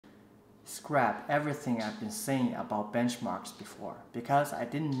scrap everything I've been saying about benchmarks before because I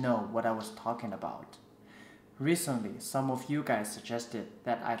didn't know what I was talking about. Recently, some of you guys suggested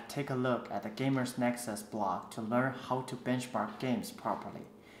that I take a look at the Gamers Nexus blog to learn how to benchmark games properly,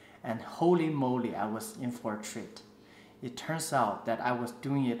 and holy moly, I was in for a treat. It turns out that I was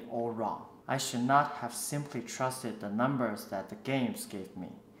doing it all wrong. I should not have simply trusted the numbers that the games gave me.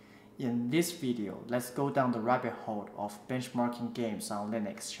 In this video, let's go down the rabbit hole of benchmarking games on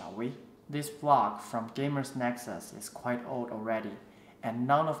Linux, shall we? This blog from Gamers Nexus is quite old already, and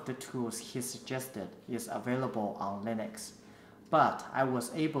none of the tools he suggested is available on Linux. But I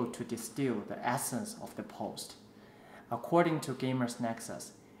was able to distill the essence of the post. According to Gamers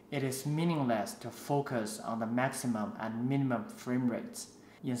Nexus, it is meaningless to focus on the maximum and minimum frame rates.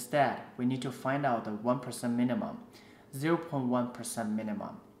 Instead, we need to find out the 1% minimum, 0.1%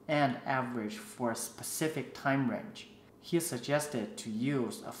 minimum, and average for a specific time range. He suggested to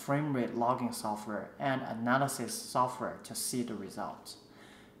use a frame rate logging software and analysis software to see the results,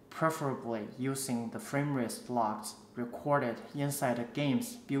 preferably using the frame rate logs recorded inside the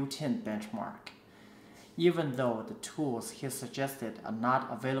game's built-in benchmark. Even though the tools he suggested are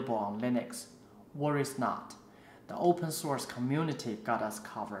not available on Linux, worries not. The open source community got us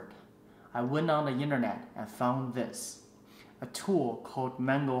covered. I went on the internet and found this, a tool called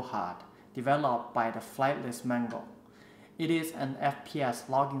MangoHUD, developed by the flightless Mango. It is an FPS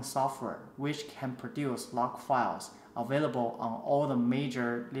logging software which can produce log files available on all the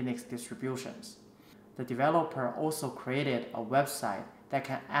major Linux distributions. The developer also created a website that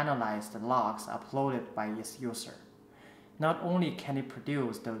can analyze the logs uploaded by its user. Not only can it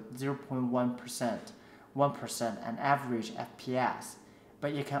produce the 0.1%, 1% and average FPS,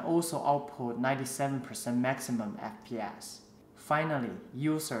 but it can also output 97% maximum FPS. Finally,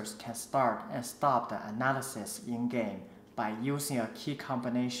 users can start and stop the analysis in-game by using a key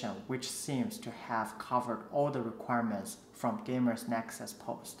combination which seems to have covered all the requirements from Gamers Nexus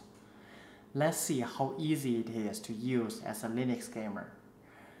post. Let's see how easy it is to use as a Linux gamer.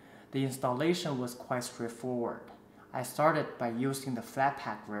 The installation was quite straightforward. I started by using the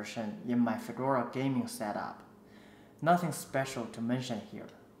flatpak version in my Fedora gaming setup. Nothing special to mention here.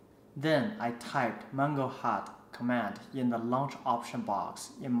 Then I typed MangoHUD command in the launch option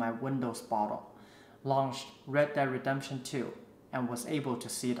box in my Windows bottle, launched Red Dead Redemption 2, and was able to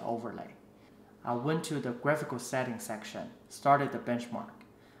see the overlay. I went to the graphical settings section, started the benchmark.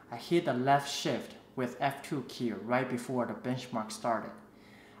 I hit the left shift with F2 key right before the benchmark started.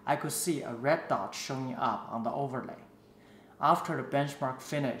 I could see a red dot showing up on the overlay. After the benchmark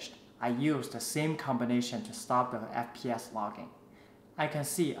finished, I used the same combination to stop the FPS logging. I can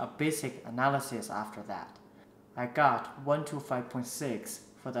see a basic analysis after that. I got 125.6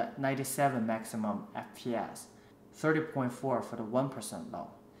 for the 97 maximum FPS, 30.4 for the 1% low,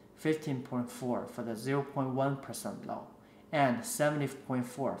 15.4 for the 0.1% low, and 70.4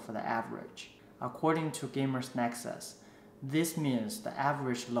 for the average. According to Gamers Nexus, this means the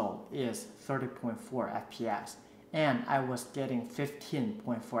average low is 30.4 FPS, and I was getting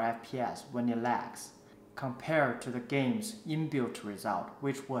 15.4 FPS when it lags, compared to the game's inbuilt result,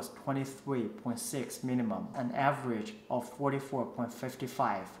 which was 23.6 minimum, an average of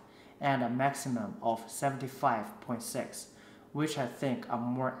 44.55, and a maximum of 75.6, which I think are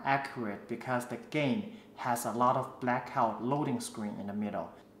more accurate because the game has a lot of blackout loading screen in the middle,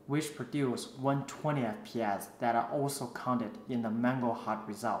 which produce 120 FPS that are also counted in the MangoHUD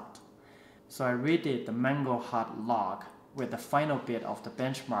result. So I redid the MangoHUD log with the final bit of the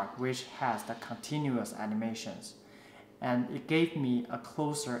benchmark, which has the continuous animations, and it gave me a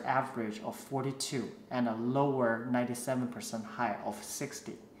closer average of 42 and a lower 97% high of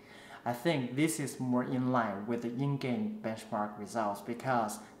 60. I think this is more in line with the in-game benchmark results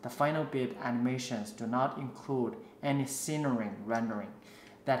because the final bit animations do not include any scenery rendering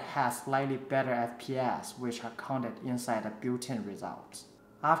that has slightly better FPS, which are counted inside the built-in results.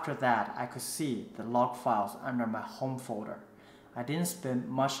 After that, I could see the log files under my home folder. I didn't spend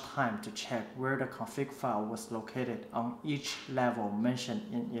much time to check where the config file was located on each level mentioned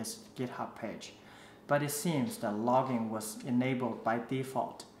in its GitHub page, but it seems that logging was enabled by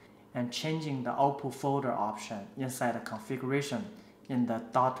default, and changing the output folder option inside the configuration in the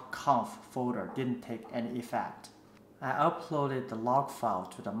 .conf folder didn't take any effect. I uploaded the log file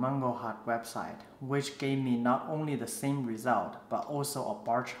to the MangoHUD website, which gave me not only the same result, but also a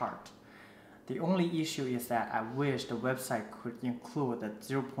bar chart. The only issue is that I wish the website could include the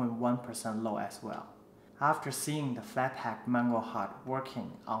 0.1% low as well. After seeing the flatpak MangoHUD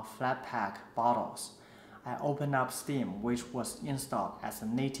working on flatpak bottles, I opened up Steam, which was installed as a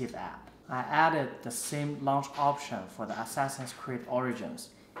native app. I added the same launch option for the Assassin's Creed Origins,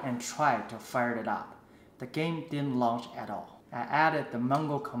 and tried to fire it up. The game didn't launch at all. I added the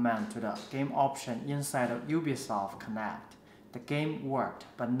Mango command to the game option inside of Ubisoft Connect. The game worked,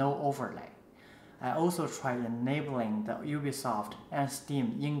 but no overlay. I also tried enabling the Ubisoft and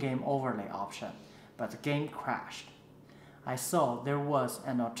Steam in-game overlay option, but the game crashed. I saw there was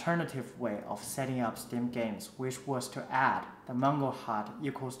an alternative way of setting up Steam games, which was to add the MangoHUD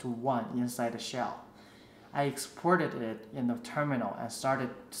equals to 1 inside the shell. I exported it in the terminal and started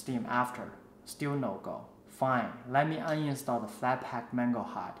Steam after. Still no go. Fine, let me uninstall the flatpak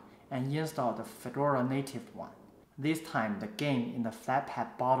MangoHUD and install the Fedora native one. This time the game in the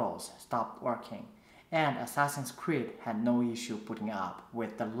flatpak bottles stopped working, and Assassin's Creed had no issue booting up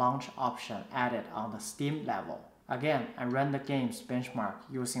with the launch option added on the Steam level. Again, I ran the game's benchmark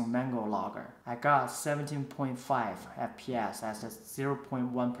using Mango Logger. I got 17.5 FPS as the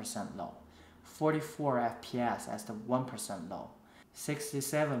 0.1% low, 44 FPS as the 1% low,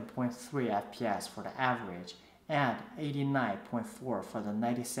 67.3 FPS for the average, and 89.4 for the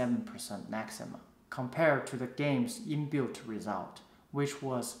 97% maximum, compared to the game's inbuilt result, which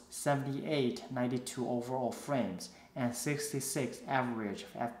was 78-92 overall frames and 66 average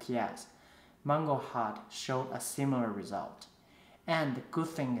FPS. MangoHUD showed a similar result. And the good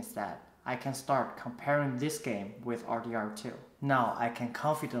thing is that I can start comparing this game with RDR2. Now I can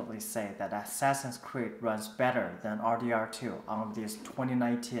confidently say that Assassin's Creed runs better than RDR2 on this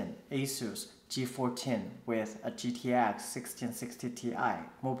 2019 Asus G14 with a GTX 1660 Ti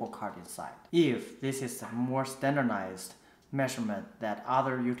mobile card inside. If this is a more standardized measurement that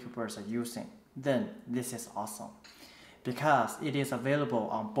other YouTubers are using, then this is awesome, because it is available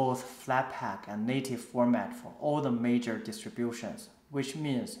on both flatpak and native format for all the major distributions, which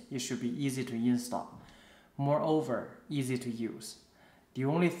means it should be easy to install. Moreover, easy to use. The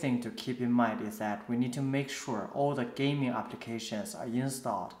only thing to keep in mind is that we need to make sure all the gaming applications are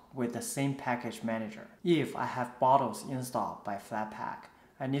installed with the same package manager. If I have bottles installed by flatpak,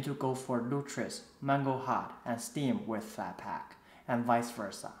 I need to go for Lutris, MangoHUD, and Steam with flatpak, and vice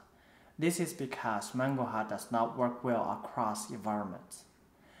versa. This is because MangoHUD does not work well across environments.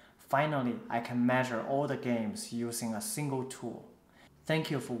 Finally, I can measure all the games using a single tool.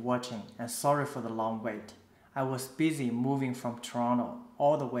 Thank you for watching, and sorry for the long wait. I was busy moving from Toronto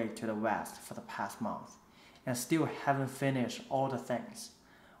all the way to the west for the past month, and still haven't finished all the things.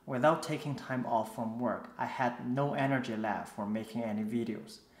 Without taking time off from work, I had no energy left for making any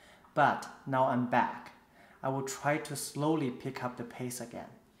videos. But now I'm back. I will try to slowly pick up the pace again.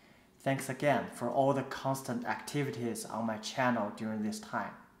 Thanks again for all the constant activities on my channel during this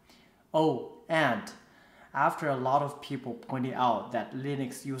time. Oh, and after a lot of people pointing out that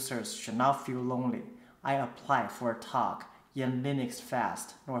Linux users should not feel lonely, I applied for a talk in Linux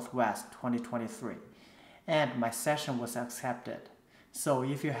Fest Northwest 2023, and my session was accepted. So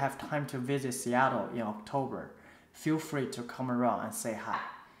if you have time to visit Seattle in October, feel free to come around and say hi.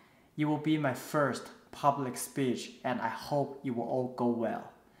 It will be my first public speech, and I hope it will all go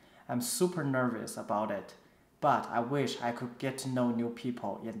well. I'm super nervous about it, but I wish I could get to know new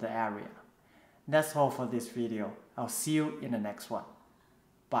people in the area. That's all for this video. I'll see you in the next one.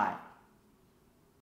 Bye.